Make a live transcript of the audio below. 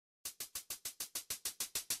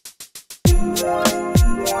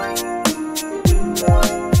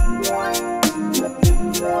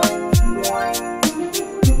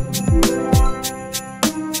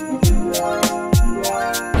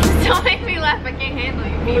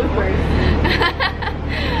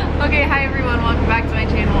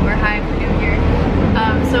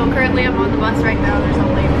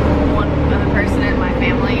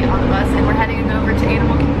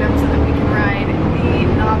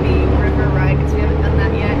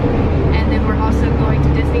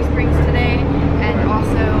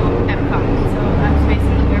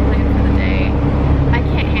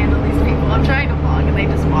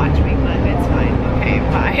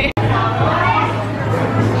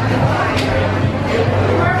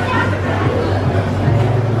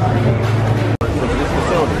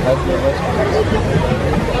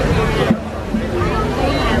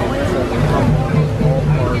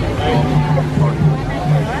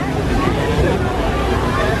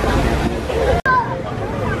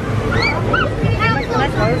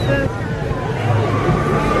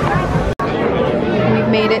We've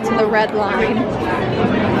made it to the red line.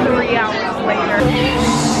 3 hours later.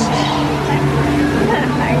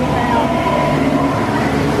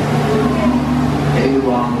 Too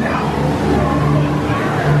long now.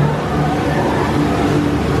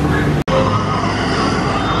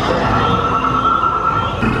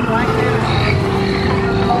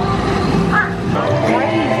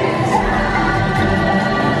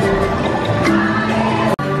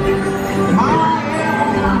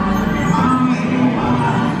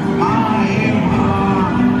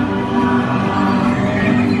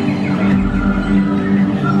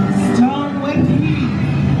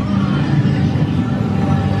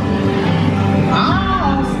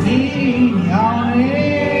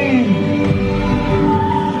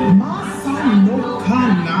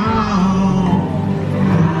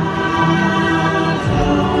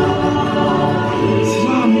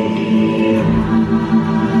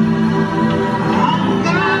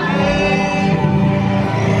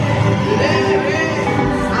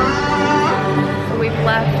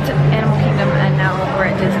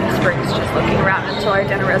 Our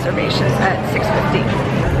dinner reservations at 6:50.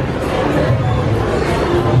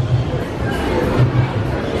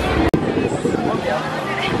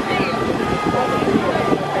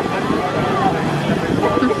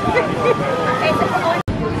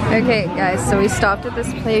 Okay guys, so we stopped at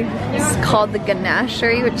this place called the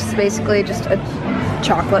Ganachery, which is basically just a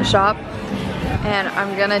chocolate shop. And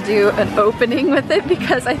I'm gonna do an opening with it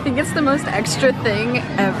because I think it's the most extra thing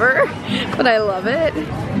ever, but I love it.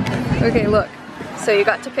 Okay, look. So you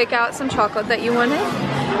got to pick out some chocolate that you wanted,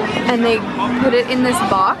 and they put it in this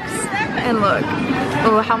box, and look.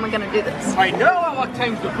 Oh, how am I gonna do this? I know I like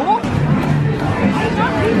times before.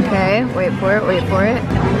 Okay, wait for it, wait for it.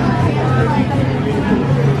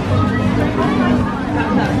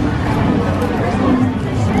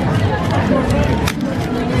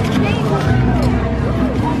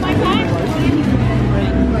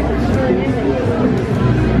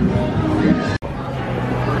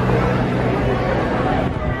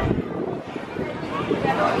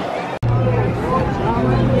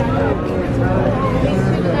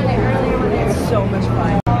 So much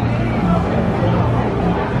fun.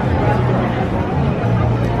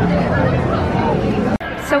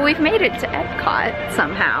 So we've made it to Epcot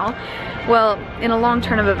somehow. Well, in a long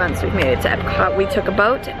turn of events, we've made it to Epcot. We took a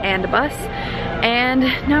boat and a bus, and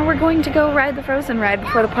now we're going to go ride the Frozen ride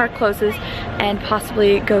before the park closes and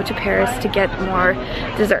possibly go to Paris to get more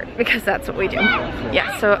dessert, because that's what we do.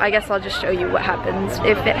 Yeah, so I guess I'll just show you what happens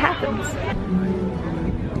if it happens.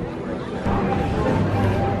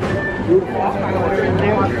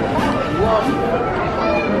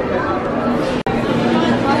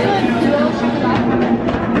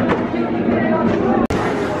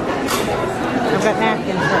 I've got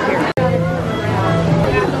napkins right here.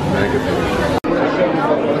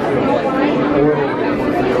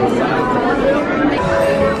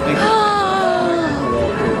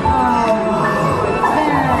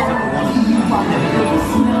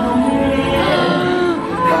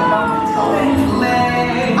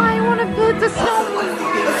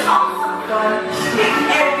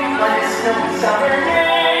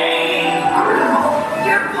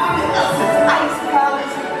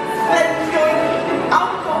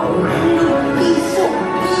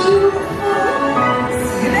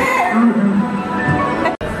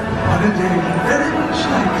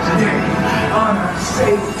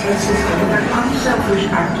 Unselfish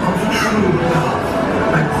act of true love.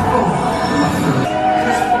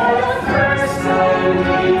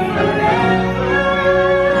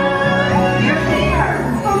 You're there.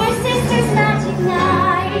 For my sister's magic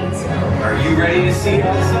night. Are you ready to see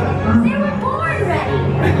Elsa? They were born ready.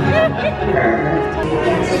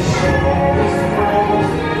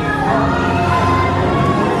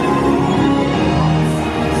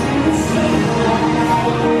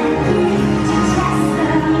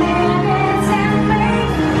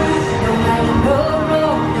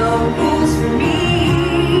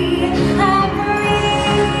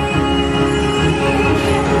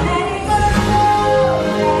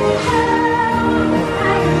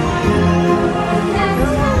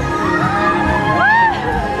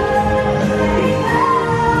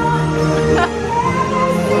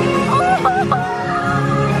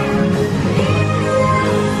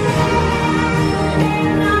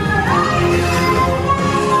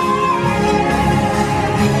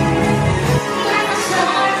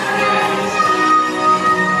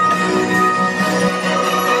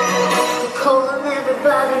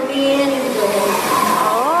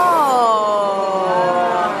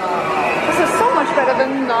 the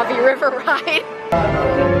Navi River ride.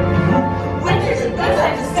 Winter's a good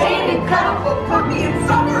time to stay in and cuddle, but put me in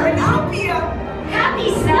summer and I'll be a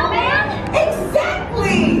Happy snowman?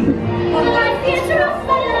 exactly. When life gets rough,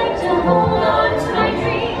 I like to hold on to my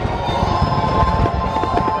dream.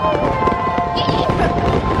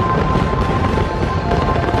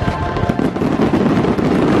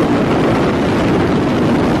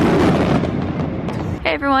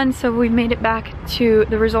 Hey everyone, so we made it back to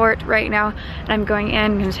the resort right now, and I'm going in,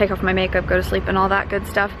 I'm gonna take off my makeup, go to sleep, and all that good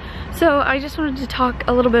stuff. So I just wanted to talk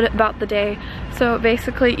a little bit about the day. So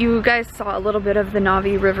basically, you guys saw a little bit of the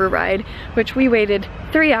Navi River ride, which we waited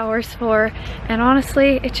 3 hours for, and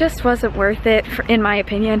honestly, it just wasn't worth it, in my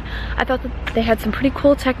opinion. I thought that they had some pretty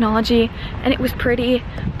cool technology, and it was pretty,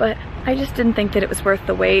 but I just didn't think that it was worth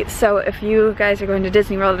the wait. So if you guys are going to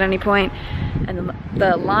Disney World at any point, and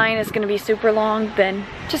the line is going to be super long, then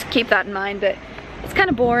just keep that in mind. But it's kind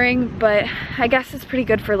of boring, but I guess it's pretty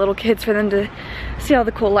good for little kids for them to see all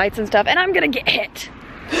the cool lights and stuff. And I'm gonna get hit.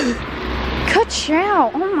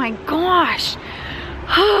 Ka-chow! Oh my gosh!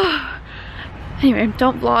 Anyway,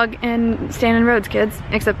 don't vlog and stand in roads, kids.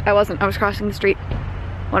 Except I wasn't, I was crossing the street.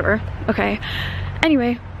 Whatever, okay.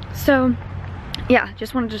 Anyway, so yeah,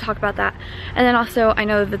 just wanted to talk about that. And then also, I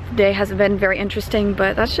know that the day hasn't been very interesting,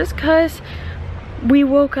 but that's just because we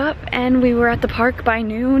woke up and we were at the park by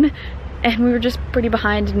noon, and we were just pretty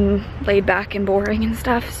behind and laid back and boring and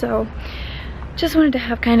stuff. So just wanted to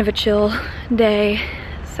have kind of a chill day.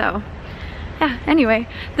 So yeah, anyway,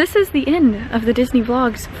 this is the end of the Disney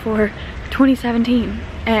vlogs for 2017.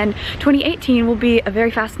 And 2018 will be a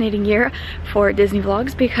very fascinating year for Disney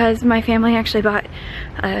vlogs because my family actually bought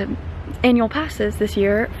annual passes this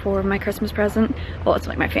year for my Christmas present. Well, it's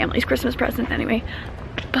like my family's Christmas present anyway.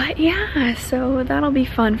 But yeah, so that'll be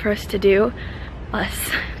fun for us to do.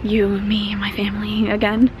 Us, you, me, my family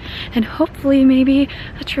again. And hopefully maybe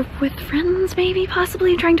a trip with friends, maybe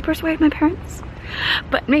possibly trying to persuade my parents.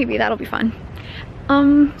 But maybe that'll be fun.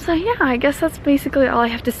 So yeah, I guess that's basically all I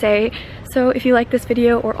have to say. So if you like this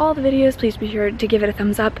video or all the videos, please be sure to give it a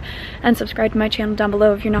thumbs up and subscribe to my channel down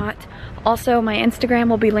below if you're not. Also, my Instagram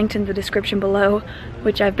will be linked in the description below,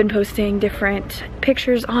 which I've been posting different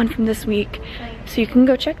pictures on from this week, so you can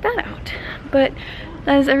go check that out. But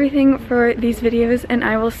that is everything for these videos, and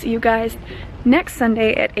I will see you guys next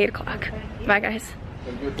Sunday at 8 o'clock. Bye guys.